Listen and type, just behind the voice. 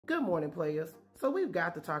Good morning, players. So we've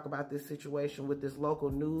got to talk about this situation with this local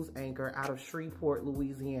news anchor out of Shreveport,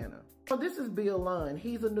 Louisiana. So this is Bill Lunn.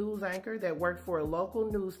 He's a news anchor that worked for a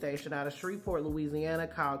local news station out of Shreveport, Louisiana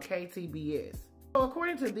called KTBS. So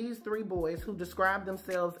according to these three boys who described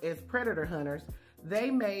themselves as predator hunters,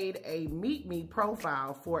 they made a Meet Me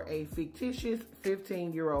profile for a fictitious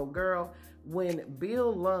 15-year-old girl when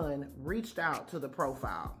Bill Lunn reached out to the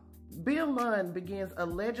profile. Bill Lunn begins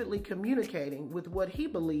allegedly communicating with what he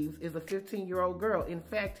believes is a 15-year-old girl. In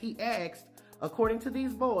fact, he asked, according to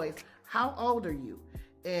these boys, "How old are you?"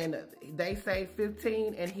 And they say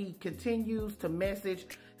 15, and he continues to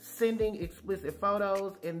message, sending explicit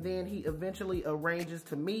photos, and then he eventually arranges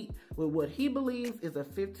to meet with what he believes is a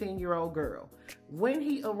 15-year-old girl. When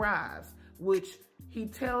he arrives, which he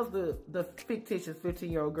tells the fictitious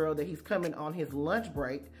 15-year-old girl that he's coming on his lunch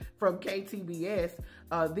break from KTBS,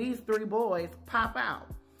 these three boys pop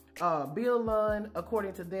out. Bill Lunn,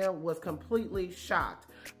 according to them, was completely shocked.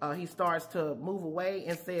 He starts to move away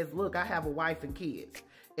and says, "Look, I have a wife and kids."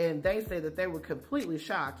 And they say that they were completely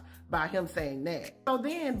shocked by him saying that. So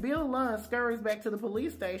then Bill Lunn scurries back to the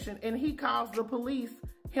police station and he calls the police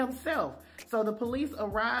himself. So the police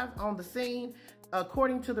arrive on the scene.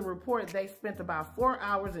 According to the report, they spent about 4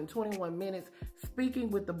 hours and 21 minutes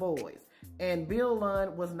speaking with the boys. And Bill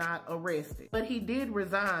Lunn was not arrested, but he did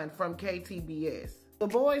resign from KTBS. The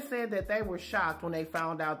boys said that they were shocked when they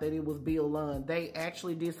found out that it was Bill Lunn. They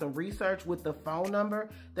actually did some research with the phone number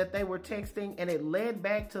that they were texting, and it led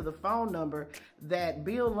back to the phone number that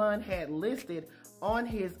Bill Lunn had listed on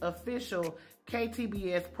his official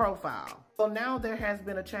KTBS profile. So now there has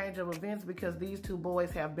been a change of events because these two boys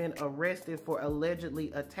have been arrested for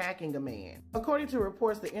allegedly attacking a man. According to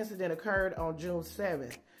reports, the incident occurred on June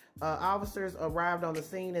 7th. Officers arrived on the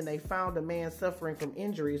scene and they found a man suffering from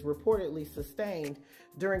injuries reportedly sustained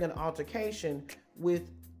during an altercation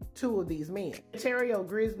with two of these men. Ontario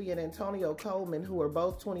Grisby and Antonio Coleman, who are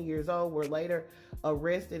both 20 years old, were later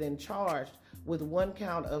arrested and charged with 1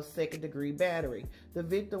 count of second-degree battery. The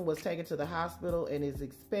victim was taken to the hospital and is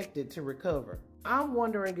expected to recover. I'm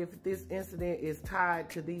wondering if this incident is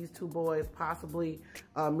tied to these two boys possibly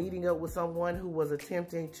meeting up with someone who was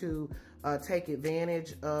attempting to take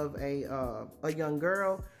advantage of a young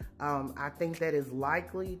girl. I think that is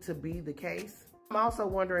likely to be the case. I'm also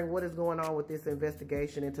wondering what is going on with this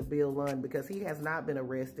investigation into Bill Lunn because he has not been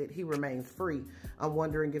arrested. He remains free. I'm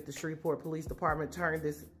wondering if the Shreveport Police Department turned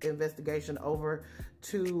this investigation over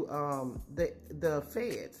to the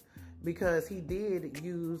feds, because he did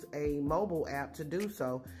use a mobile app to do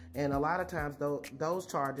so. And a lot of times those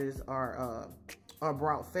charges are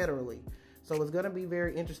brought federally. So it's going to be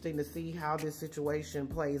very interesting to see how this situation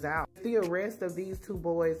plays out. If the arrest of these two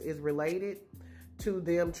boys is related to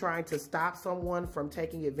them trying to stop someone from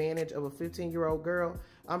taking advantage of a 15-year-old girl,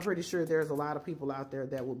 I'm pretty sure there's a lot of people out there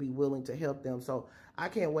that will be willing to help them. So I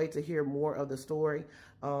can't wait to hear more of the story.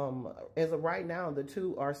 As of right now, the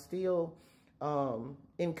two are still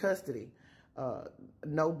in custody.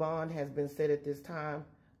 No bond has been set at this time.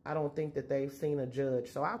 I don't think that they've seen a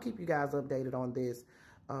judge. So I'll keep you guys updated on this.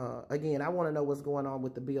 Again, I want to know what's going on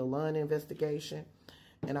with the Bill Lunn investigation.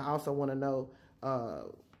 And I also want to know,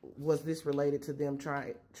 was this related to them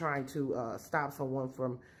trying to stop someone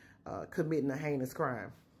from committing a heinous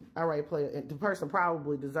crime? All right, player. And the person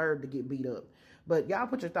probably deserved to get beat up. But y'all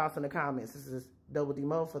put your thoughts in the comments. This is Double D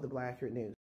Mo for the Black Accurate News.